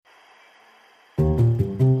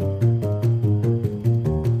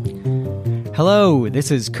Hello,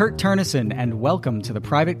 this is Kurt Turnison, and welcome to the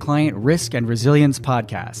Private Client Risk and Resilience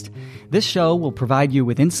Podcast. This show will provide you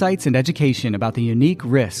with insights and education about the unique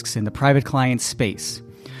risks in the private client space.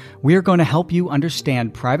 We are going to help you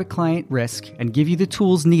understand private client risk and give you the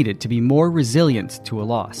tools needed to be more resilient to a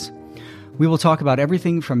loss. We will talk about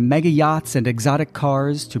everything from mega yachts and exotic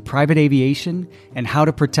cars to private aviation and how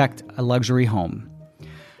to protect a luxury home.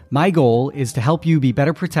 My goal is to help you be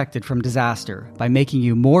better protected from disaster by making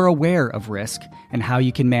you more aware of risk and how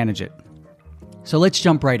you can manage it. So let's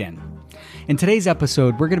jump right in. In today's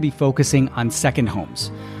episode, we're going to be focusing on second homes,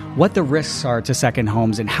 what the risks are to second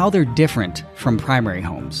homes and how they're different from primary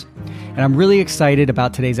homes. And I'm really excited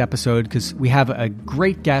about today's episode because we have a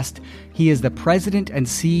great guest. He is the president and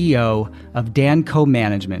CEO of Danco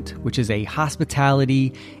Management, which is a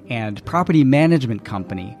hospitality and property management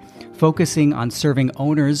company focusing on serving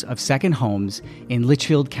owners of second homes in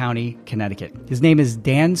Litchfield County, Connecticut. His name is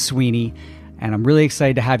Dan Sweeney, and I'm really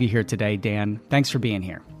excited to have you here today, Dan. Thanks for being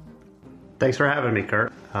here. Thanks for having me,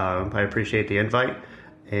 Kurt. I appreciate the invite.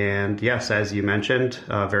 And yes, as you mentioned,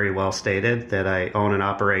 very well stated, that I own and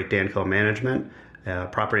operate Danco Management, a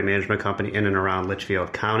property management company in and around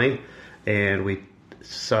Litchfield County. And we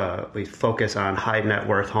focus on high net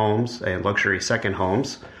worth homes and luxury second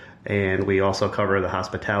homes. And we also cover the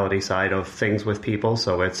hospitality side of things with people.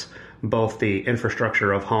 So it's both the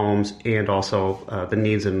infrastructure of homes and also the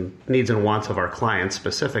needs and wants of our clients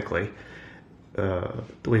specifically.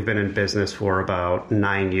 We've been in business for about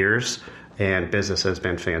 9 years, and business has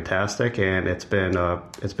been fantastic. And it's been a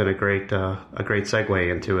great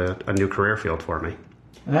segue into a new career field for me.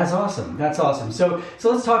 That's awesome. That's awesome. So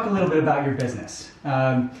let's talk a little bit about your business.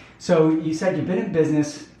 So you said you've been in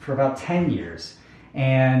business for about 10 years.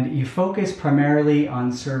 And you focus primarily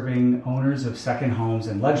on serving owners of second homes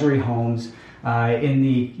and luxury homes in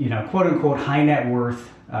the quote unquote high net worth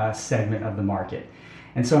segment of the market.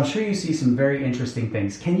 And so I'm sure you see some very interesting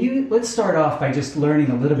things. Let's start off by just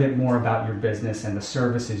learning a little bit more about your business and the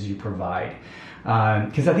services you provide,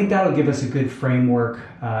 because I think that'll give us a good framework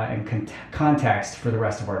and context for the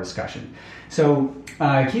rest of our discussion. So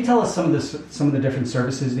can you tell us some of the different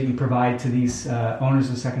services that you provide to these owners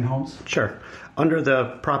of second homes? Sure. Under the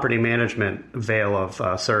property management veil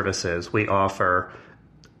of services, we offer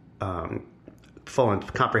full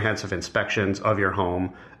and comprehensive inspections of your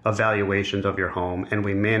home, evaluations of your home, and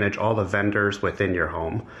we manage all the vendors within your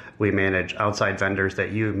home. We manage outside vendors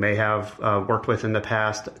that you may have worked with in the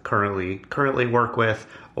past, currently work with,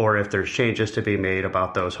 or if there's changes to be made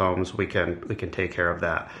about those homes, we can take care of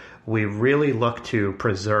that. We really look to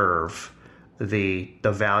preserve the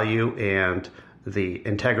value and the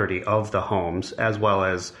integrity of the homes, as well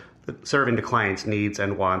as serving the client's needs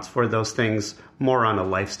and wants for those things more on a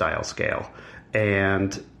lifestyle scale.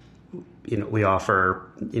 And we offer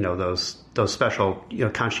those special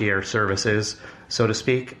concierge services, so to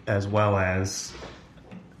speak, as well as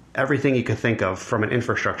everything you could think of from an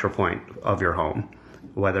infrastructure point of your home,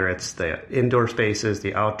 whether it's the indoor spaces,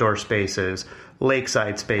 the outdoor spaces,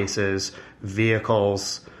 lakeside spaces,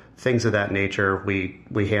 vehicles, things of that nature.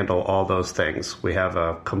 We handle all those things. We have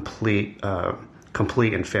a complete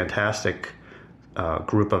and fantastic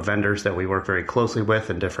group of vendors that we work very closely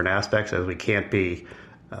with in different aspects, as we can't be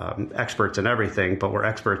experts in everything, but we're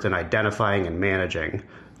experts in identifying and managing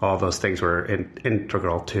all those things. We're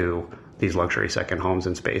integral to these luxury second homes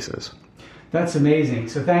and spaces. That's amazing.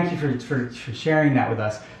 So thank you for sharing that with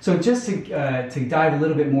us. So just to dive a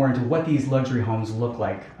little bit more into what these luxury homes look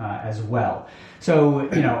like as well. So,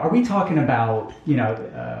 are we talking about,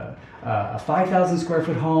 a 5,000 square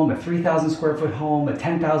foot home, a 3,000 square foot home, a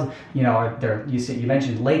 10,000, you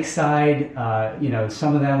mentioned lakeside,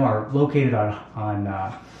 some of them are located on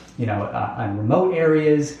remote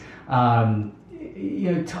areas. What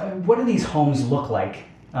do these homes look like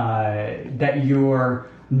that you're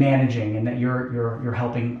managing and that you're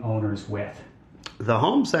helping owners with? The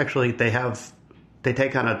homes actually, they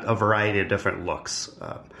take on a variety of different looks.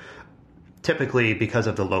 Typically, because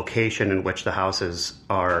of the location in which the houses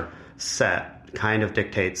are set, kind of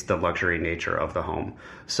dictates the luxury nature of the home.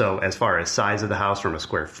 So as far as size of the house from a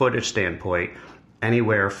square footage standpoint,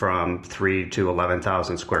 anywhere from 3 to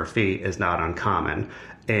 11,000 square feet is not uncommon.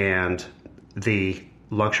 And the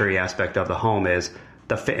luxury aspect of the home is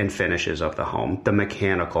the fit and finishes of the home, the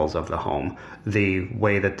mechanicals of the home, the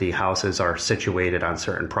way that the houses are situated on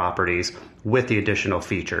certain properties, with the additional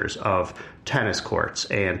features of tennis courts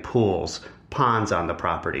and pools, ponds on the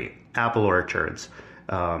property, apple orchards,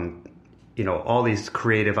 all these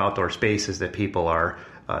creative outdoor spaces that people are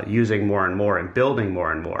using more and more and building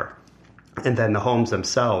more and more. And then the homes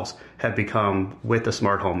themselves have become, with the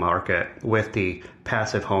smart home market, with the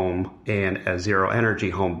passive home and a zero energy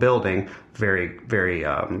home building, very, very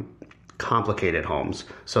complicated homes.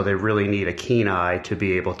 So they really need a keen eye to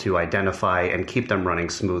be able to identify and keep them running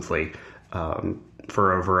smoothly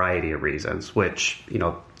for a variety of reasons, which,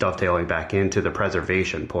 dovetailing back into the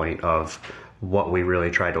preservation point of what we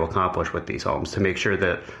really try to accomplish with these homes, to make sure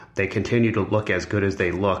that they continue to look as good as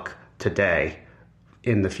they look today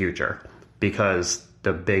in the future. Because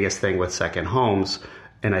the biggest thing with second homes,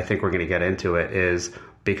 and I think we're going to get into it, is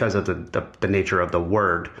because of the nature of the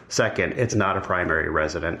word second, it's not a primary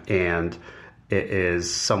resident, and it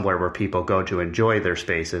is somewhere where people go to enjoy their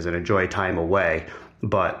spaces and enjoy time away,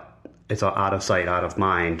 but it's out of sight, out of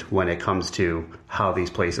mind when it comes to how these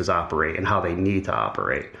places operate and how they need to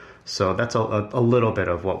operate. So that's a little bit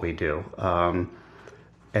of what we do. And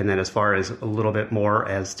then as far as a little bit more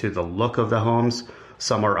as to the look of the homes,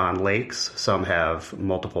 some are on lakes, some have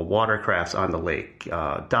multiple watercrafts on the lake,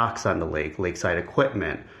 docks on the lake, lakeside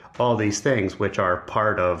equipment, all these things which are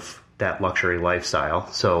part of that luxury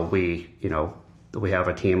lifestyle. So we have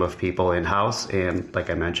a team of people in-house, and like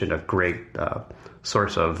I mentioned, a great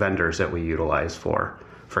source of vendors that we utilize for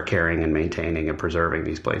carrying and maintaining and preserving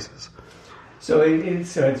these places. So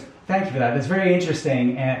it's thank you for that. It's very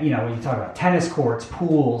interesting. And when you talk about tennis courts,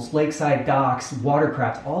 pools, lakeside docks,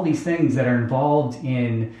 watercraft, all these things that are involved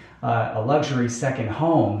in a luxury second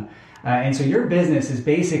home, and so your business is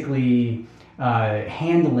basically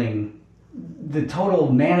handling the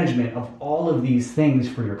total management of all of these things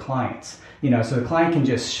for your clients. So the client can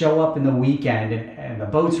just show up in the weekend and the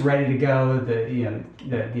boat's ready to go.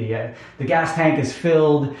 The gas tank is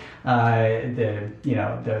filled. The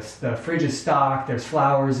fridge is stocked. There's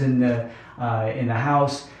flowers in the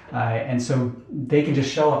house, and so they can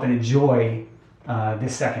just show up and enjoy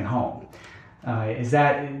this second home. That's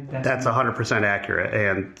 100% accurate,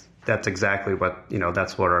 and that's exactly what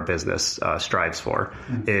that's what our business strives for,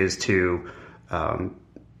 is to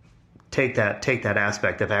take that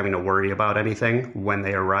aspect of having to worry about anything when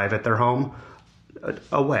they arrive at their home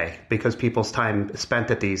away, because people's time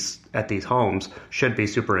spent at these homes should be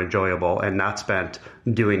super enjoyable and not spent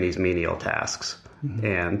doing these menial tasks. Mm-hmm.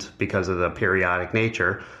 And because of the periodic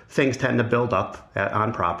nature, things tend to build up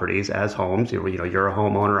on properties as homes. You're a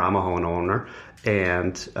homeowner, I'm a homeowner,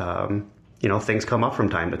 and things come up from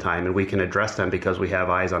time to time, and we can address them because we have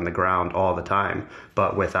eyes on the ground all the time.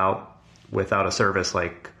 But without a service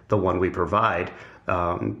like the one we provide,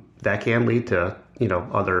 that can lead to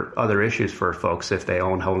other issues for folks if they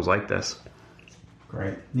own homes like this.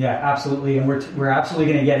 Great, yeah, absolutely, and we're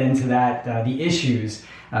absolutely going to get into that, the issues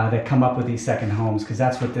that come up with these second homes, because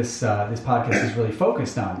that's what this podcast is really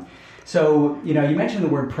focused on. So you mentioned the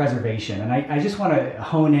word preservation, and I just want to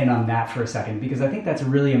hone in on that for a second, because I think that's a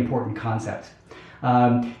really important concept.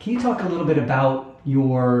 Can you talk a little bit about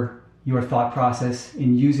your thought process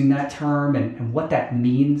in using that term and what that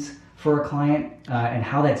means for a client, and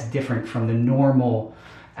how that's different from the normal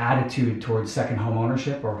attitude towards second home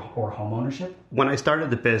ownership or home ownership? When I started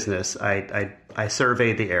the business, I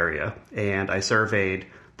surveyed the area, and I surveyed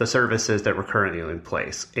the services that were currently in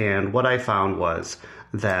place. And what I found was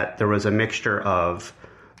that there was a mixture of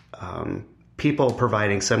people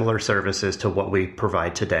providing similar services to what we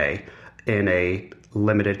provide today in a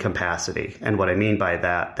limited capacity. And what I mean by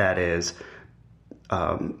that is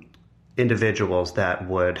individuals that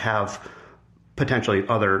would have potentially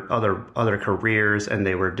other careers, and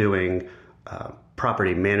they were doing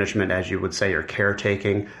property management, as you would say, or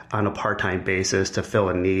caretaking on a part-time basis to fill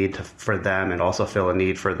a need for them and also fill a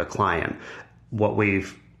need for the client. What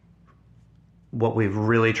we've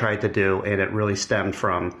really tried to do, and it really stemmed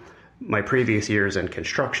from my previous years in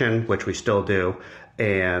construction, which we still do,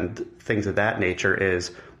 and things of that nature,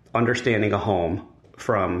 is understanding a home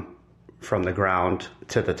from the ground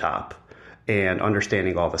to the top, and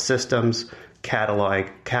understanding all the systems,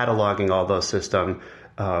 cataloging all those systems.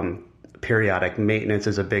 Periodic maintenance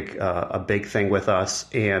is a big thing with us,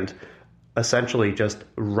 and essentially just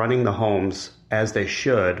running the homes as they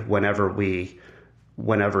should whenever we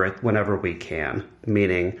can,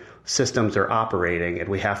 meaning systems are operating and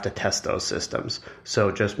we have to test those systems.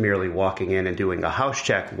 So just merely walking in and doing a house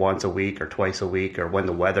check once a week or twice a week, or when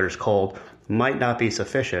the weather's cold, might not be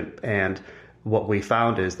sufficient. And what we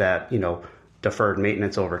found is that, deferred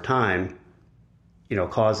maintenance over time,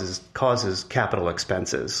 causes capital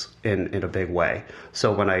expenses in a big way.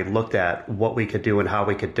 So when I looked at what we could do and how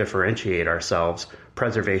we could differentiate ourselves,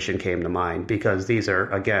 preservation came to mind, because these are,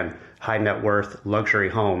 again, high net worth luxury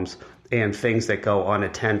homes, and things that go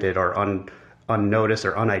unattended or unnoticed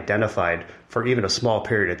or unidentified for even a small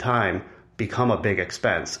period of time become a big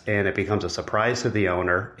expense, and it becomes a surprise to the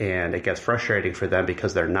owner, and it gets frustrating for them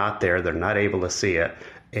because they're not there, they're not able to see it.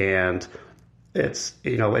 And it's,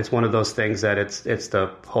 it's one of those things that it's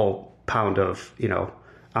the whole pound of,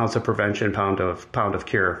 ounce of prevention, pound of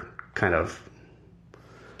cure kind of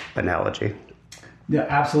analogy. Yeah,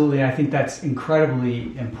 absolutely. I think that's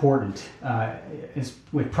incredibly important.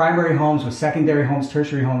 With primary homes, with secondary homes,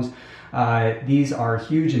 tertiary homes, these are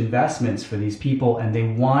huge investments for these people, and they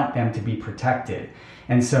want them to be protected.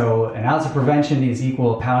 And so an ounce of prevention is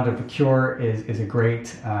equal a pound of a cure is a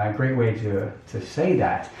great way to say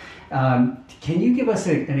that. Can you give us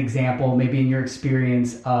an example, maybe in your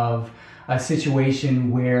experience, of a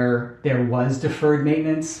situation where there was deferred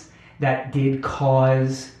maintenance that did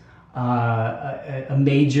cause a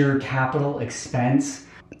major capital expense?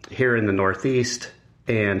 Here in the Northeast,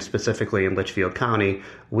 and specifically in Litchfield County,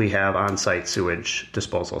 we have on-site sewage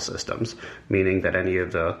disposal systems, meaning that any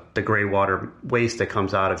of the gray water waste that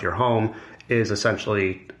comes out of your home is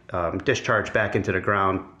essentially discharged back into the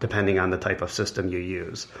ground depending on the type of system you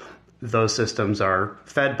use. Those systems are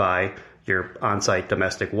fed by your on-site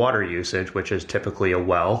domestic water usage, which is typically a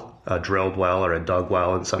well, a drilled well or a dug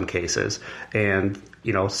well in some cases, and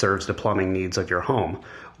serves the plumbing needs of your home.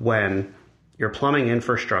 When your plumbing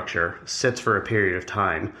infrastructure sits for a period of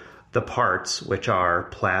time, the parts, which are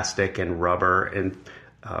plastic and rubber and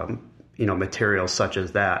materials such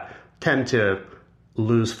as that, tend to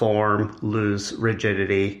lose form, lose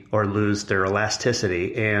rigidity, or lose their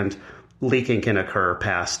elasticity, and leaking can occur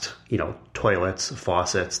past, toilets,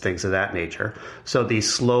 faucets, things of that nature. So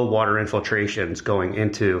these slow water infiltrations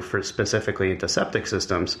going specifically into septic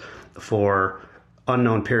systems for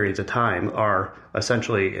unknown periods of time are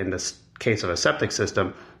essentially, in this case of a septic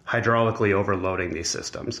system, hydraulically overloading these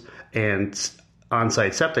systems. And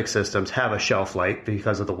on-site septic systems have a shelf life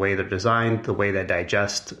because of the way they're designed, the way they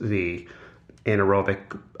digest the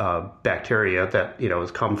anaerobic bacteria that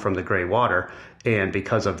has come from the gray water, and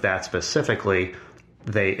because of that specifically,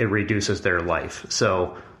 it reduces their life.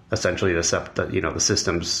 So essentially, the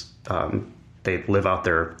systems they live out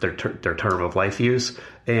their term of life use,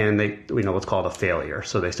 and we know what's called a failure.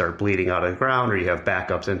 So they start bleeding out of the ground, or you have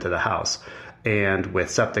backups into the house. And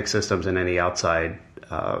with septic systems and any outside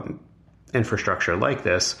infrastructure like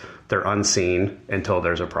this, they're unseen until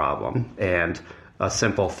there's a problem. And a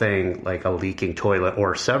simple thing like a leaking toilet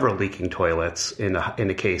or several leaking toilets in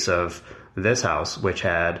the case of this house, which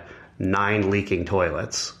had 9 leaking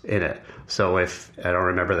toilets in it. So if I don't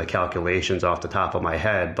remember the calculations off the top of my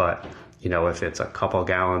head, but if it's a couple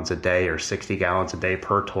gallons a day or 60 gallons a day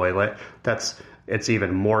per toilet, it's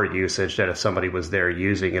even more usage than if somebody was there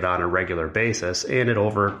using it on a regular basis. And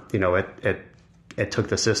it took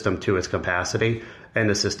the system to its capacity, and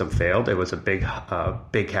the system failed. It was a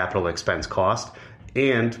big capital expense cost.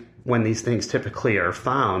 And when these things typically are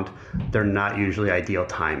found, they're not usually ideal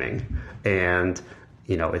timing. And,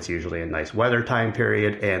 it's usually a nice weather time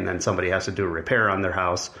period, and then somebody has to do a repair on their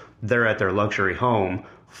house. They're at their luxury home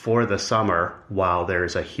for the summer while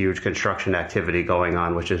there's a huge construction activity going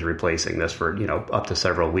on, which is replacing this for, up to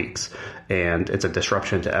several weeks. And it's a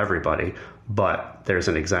disruption to everybody. But there's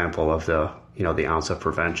an example of the ounce of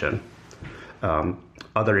prevention.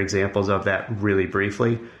 Other examples of that, really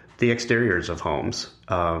briefly, the exteriors of homes,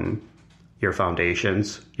 your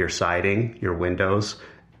foundations, your siding, your windows,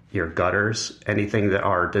 your gutters, anything that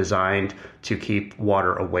are designed to keep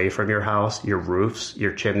water away from your house, your roofs,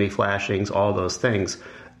 your chimney flashings, all those things,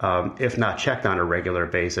 if not checked on a regular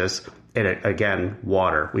basis. And again,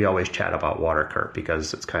 water. We always chat about water, Kurt,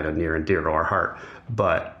 because it's kind of near and dear to our heart.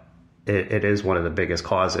 But it is one of the biggest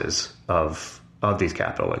causes of these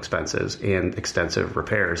capital expenses and extensive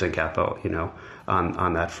repairs and capital,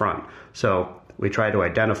 on that front. So we try to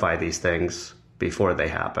identify these things before they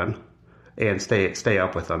happen and stay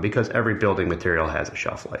up with them, because every building material has a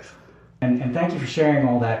shelf life. And thank you for sharing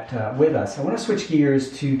all that with us. I want to switch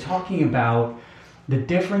gears to talking about the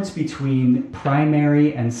difference between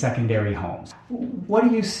primary and secondary homes. What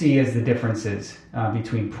do you see as the differences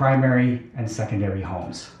between primary and secondary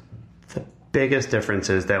homes? The biggest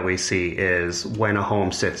differences that we see is when a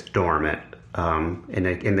home sits dormant.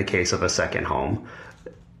 In the case of a second home,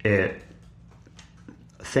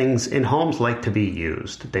 things in homes like to be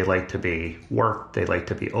used. They like to be worked. They like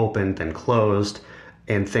to be opened and closed,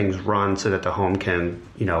 and things run so that the home can,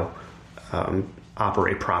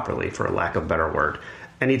 operate properly, for a lack of a better word.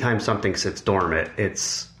 Anytime something sits dormant,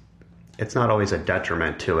 it's not always a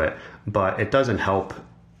detriment to it, but it doesn't help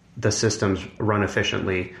the systems run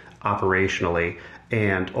efficiently, operationally,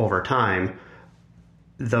 and over time,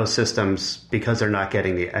 those systems, because they're not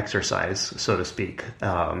getting the exercise, so to speak,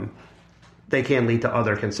 they can lead to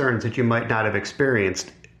other concerns that you might not have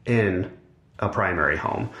experienced in a primary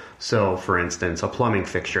home. So, for instance, a plumbing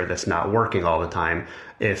fixture that's not working all the time,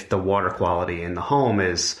 if the water quality in the home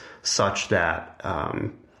is such that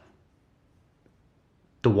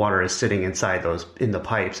the water is sitting in the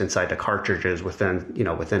pipes, inside the cartridges within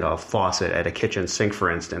a faucet at a kitchen sink,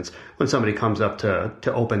 for instance, when somebody comes up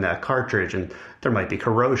to open that cartridge, and there might be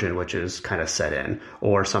corrosion, which is kind of set in,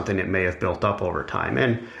 or something that may have built up over time.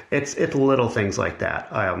 And it's little things like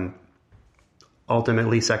that.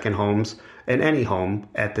 Ultimately, second homes and any home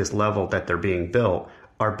at this level that they're being built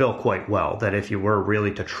are built quite well, that if you were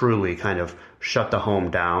really to truly kind of shut the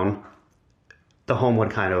home down, the home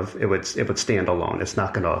would it would stand alone. It's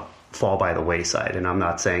not going to fall by the wayside. And I'm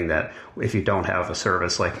not saying that if you don't have a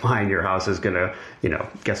service like mine, your house is going to,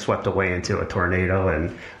 get swept away into a tornado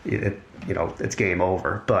and it's game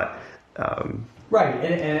over. But right.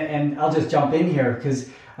 And I'll just jump in here because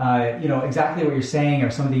exactly what you're saying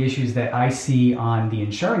are some of the issues that I see on the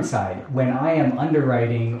insurance side. When I am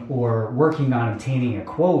underwriting or working on obtaining a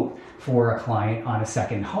quote for a client on a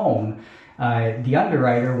second home, the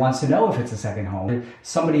underwriter wants to know if it's a second home.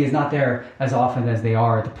 Somebody is not there as often as they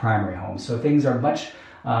are at the primary home. So things are much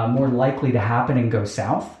more likely to happen and go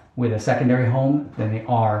south with a secondary home than they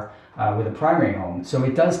are with a primary home. So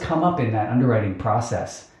it does come up in that underwriting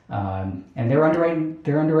process. And they're underwriting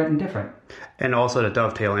different. And also to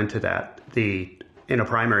dovetail into that, in a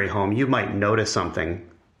primary home, you might notice something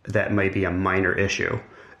that might be a minor issue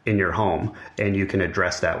in your home, and you can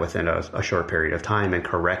address that within a short period of time and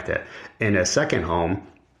correct it. In a second home,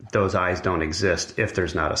 those eyes don't exist if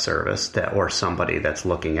there's not a service or somebody that's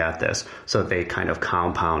looking at this. So they kind of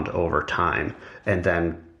compound over time. And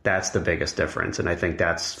then that's the biggest difference. And I think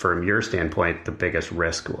that's, from your standpoint, the biggest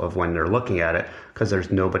risk of when they're looking at it, because there's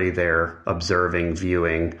nobody there observing,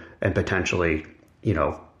 viewing, and potentially,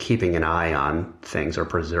 keeping an eye on things or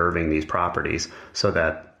preserving these properties so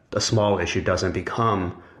that a small issue doesn't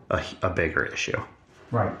become a bigger issue.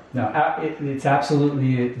 Right. No, it's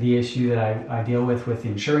absolutely the issue that I deal with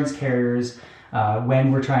insurance carriers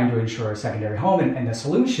when we're trying to insure a secondary home. And the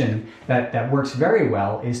solution that works very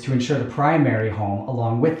well is to insure the primary home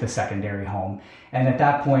along with the secondary home. And at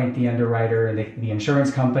that point, the underwriter, the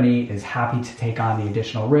insurance company is happy to take on the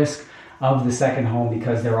additional risk of the second home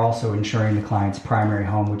because they're also insuring the client's primary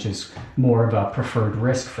home, which is more of a preferred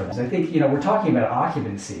risk for them. I think, we're talking about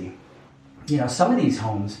occupancy. Some of these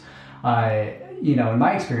homes, in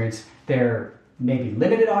my experience, they're maybe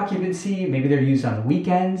limited occupancy, maybe they're used on the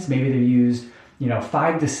weekends, maybe they're used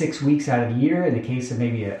 5 to 6 weeks out of the year in the case of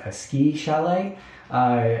maybe a ski chalet.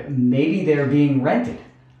 Maybe they're being rented.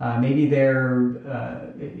 Maybe they're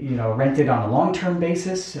rented on a long-term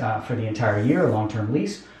basis for the entire year, a long-term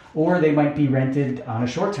lease, or they might be rented on a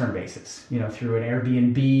short-term basis, through an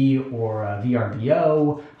Airbnb or a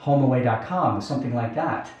VRBO, HomeAway.com, something like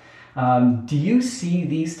that. Do you see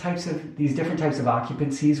these different types of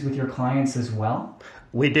occupancies with your clients as well?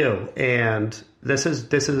 We do, and this is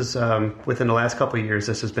within the last couple of years,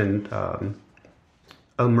 this has been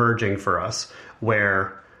emerging for us,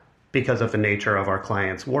 where because of the nature of our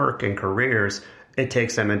clients' work and careers, it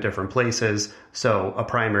takes them in different places. So a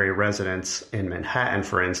primary residence in Manhattan,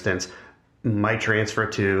 for instance, might transfer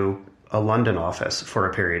to a London office for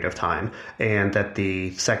a period of time, and that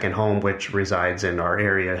the second home, which resides in our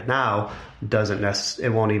area now,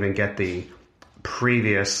 it won't even get the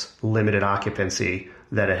previous limited occupancy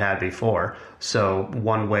that it had before. So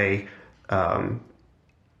one way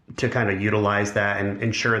to kind of utilize that and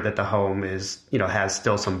ensure that the home is, has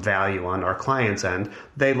still some value on our client's end,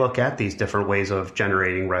 they look at these different ways of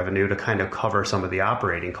generating revenue to kind of cover some of the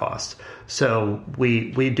operating costs. So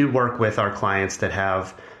we do work with our clients that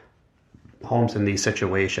have homes in these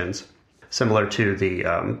situations, similar to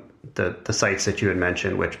the sites that you had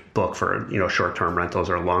mentioned, which book for short-term rentals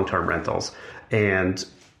or long-term rentals, and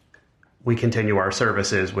we continue our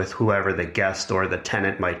services with whoever the guest or the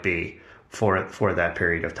tenant might be for that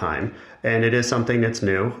period of time. And it is something that's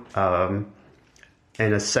new. And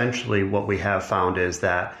essentially what we have found is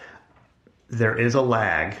that there is a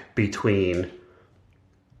lag between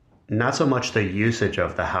not so much the usage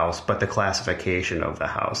of the house, but the classification of the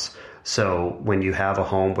house. So when you have a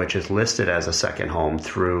home which is listed as a second home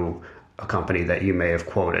through a company that you may have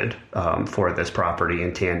quoted for this property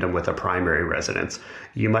in tandem with a primary residence,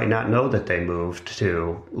 you might not know that they moved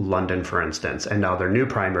to London, for instance, and now their new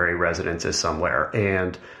primary residence is somewhere.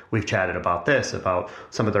 And we've chatted about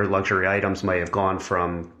some of their luxury items may have gone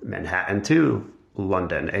from Manhattan to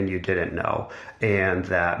London and you didn't know, and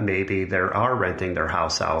that maybe they are renting their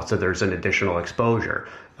house out, so there's an additional exposure.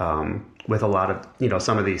 With a lot of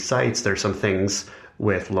some of these sites, there's some things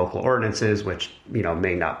with local ordinances, which,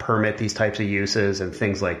 may not permit these types of uses and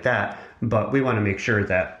things like that. But we want to make sure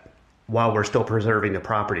that while we're still preserving the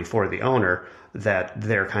property for the owner, that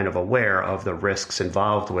they're kind of aware of the risks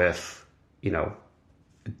involved with,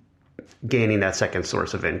 gaining that second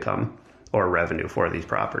source of income or revenue for these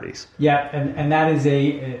properties. Yeah, and that is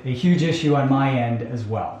a huge issue on my end as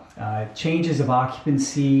well. Changes of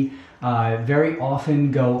occupancy very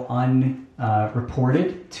often go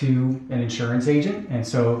unreported to an insurance agent. And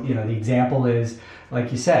so, the example is,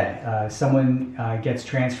 like you said, someone gets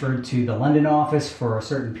transferred to the London office for a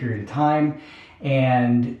certain period of time.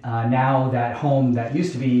 And now that home that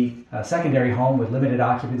used to be a secondary home with limited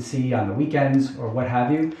occupancy on the weekends or what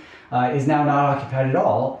have you, is now not occupied at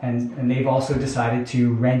all, and they've also decided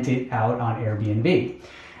to rent it out on Airbnb.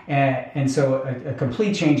 And so a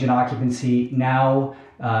complete change in occupancy. Now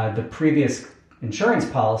the previous insurance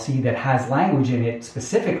policy that has language in it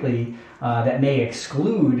specifically that may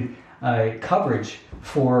exclude coverage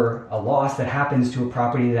for a loss that happens to a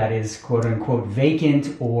property that is quote unquote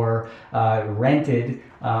vacant or rented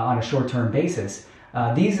on a short-term basis.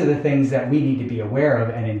 These are the things that we need to be aware of,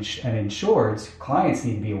 and insureds, clients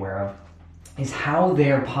need to be aware of, is how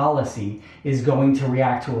their policy is going to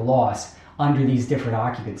react to a loss under these different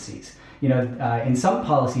occupancies. In some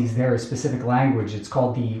policies, there is specific language. It's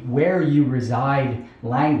called the where you reside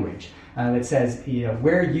language that says,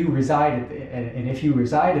 where you reside, and if you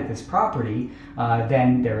reside at this property,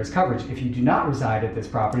 then there is coverage. If you do not reside at this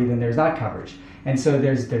property, then there's not coverage. And so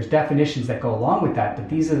there's definitions that go along with that, but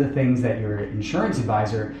these are the things that your insurance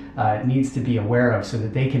advisor needs to be aware of so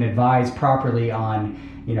that they can advise properly on,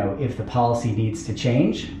 if the policy needs to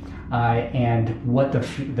change and what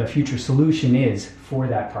the future solution is for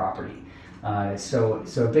that property. So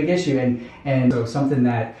a big issue, and so something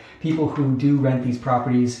that people who do rent these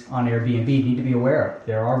properties on Airbnb need to be aware of.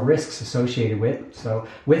 There are risks associated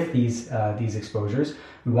with these exposures.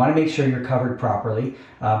 We want to make sure you're covered properly,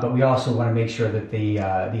 but we also want to make sure that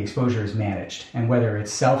the exposure is managed. And whether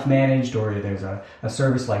it's self-managed or there's a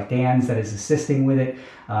service like Dan's that is assisting with it,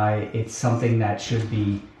 it's something that should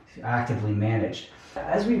be actively managed.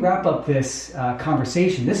 As we wrap up this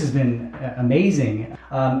conversation, this has been amazing.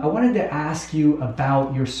 I wanted to ask you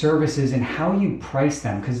about your services and how you price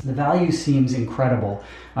them, because the value seems incredible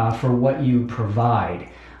for what you provide.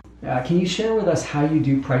 Can you share with us how you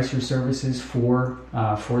do price your services for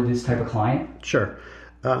this type of client? Sure.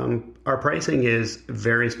 Our pricing is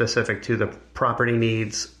very specific to the property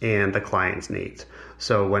needs and the client's needs.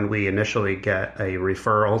 So when we initially get a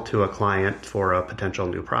referral to a client for a potential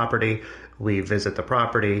new property, we visit the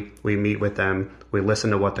property, we meet with them, we listen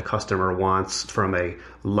to what the customer wants from a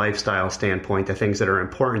lifestyle standpoint, the things that are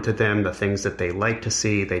important to them, the things that they like to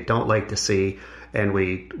see, they don't like to see, and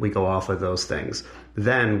we go off of those things.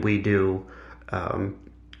 Then we do an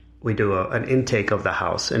intake of the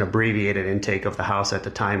house, an abbreviated intake of the house at the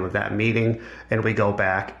time of that meeting, and we go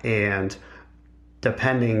back and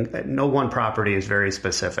no one property is very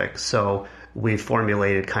specific. So we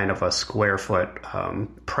formulated kind of a square foot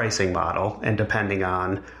pricing model, and depending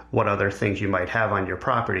on what other things you might have on your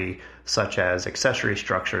property, such as accessory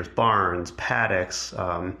structures, barns, paddocks,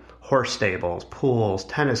 horse stables, pools,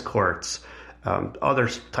 tennis courts, other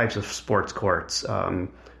types of sports courts,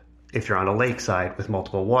 if you're on a lakeside with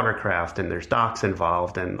multiple watercraft and there's docks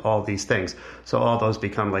involved and all these things. So all those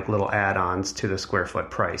become like little add-ons to the square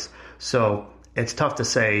foot price. So it's tough to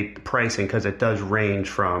say pricing because it does range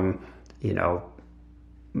from,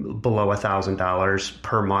 below $1,000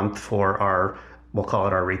 per month for we'll call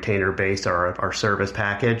it our retainer base or our service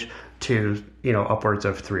package, to, upwards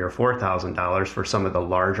of $3,000 or $4,000 for some of the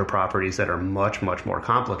larger properties that are much, much more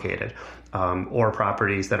complicated, or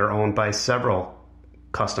properties that are owned by several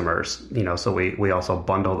customers, so we also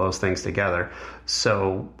bundle those things together.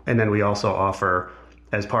 So, and then we also offer,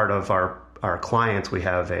 as part of our clients, we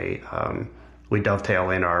have we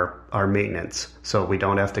dovetail in our maintenance, so we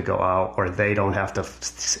don't have to go out, or they don't have to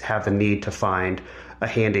have the need to find a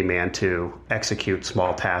handyman to execute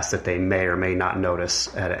small tasks that they may or may not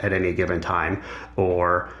notice at any given time,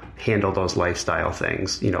 or handle those lifestyle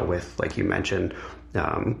things, with, like you mentioned,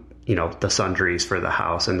 the sundries for the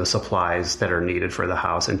house and the supplies that are needed for the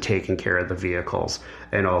house, and taking care of the vehicles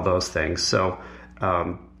and all those things. So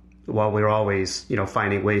while we're always,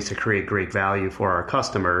 finding ways to create great value for our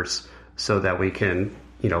customers so that we can,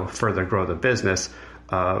 further grow the business,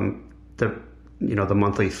 the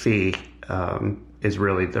monthly fee is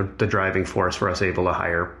really the driving force for us able to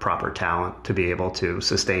hire proper talent to be able to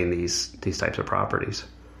sustain these types of properties.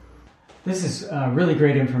 This is really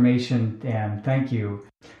great information, Dan. Thank you.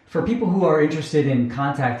 For people who are interested in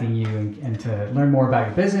contacting you and to learn more about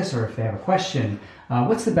your business, or if they have a question,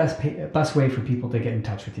 what's the best way for people to get in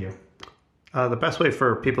touch with you? The best way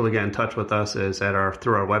for people to get in touch with us is through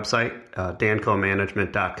our website,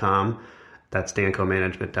 dancomanagement.com. That's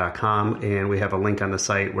dancomanagement.com. And we have a link on the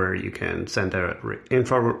site where you can send a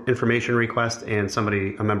information request, and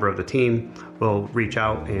a member of the team, will reach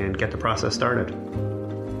out and get the process started.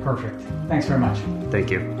 Perfect. Thanks very much.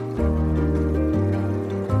 Thank you.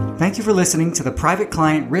 Thank you for listening to the Private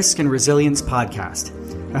Client Risk and Resilience Podcast.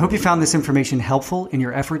 I hope you found this information helpful in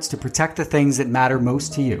your efforts to protect the things that matter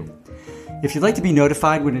most to you. If you'd like to be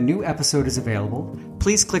notified when a new episode is available,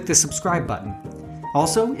 please click the subscribe button.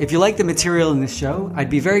 Also, if you like the material in this show,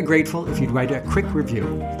 I'd be very grateful if you'd write a quick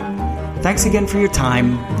review. Thanks again for your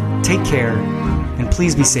time, take care, and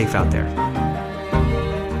please be safe out there.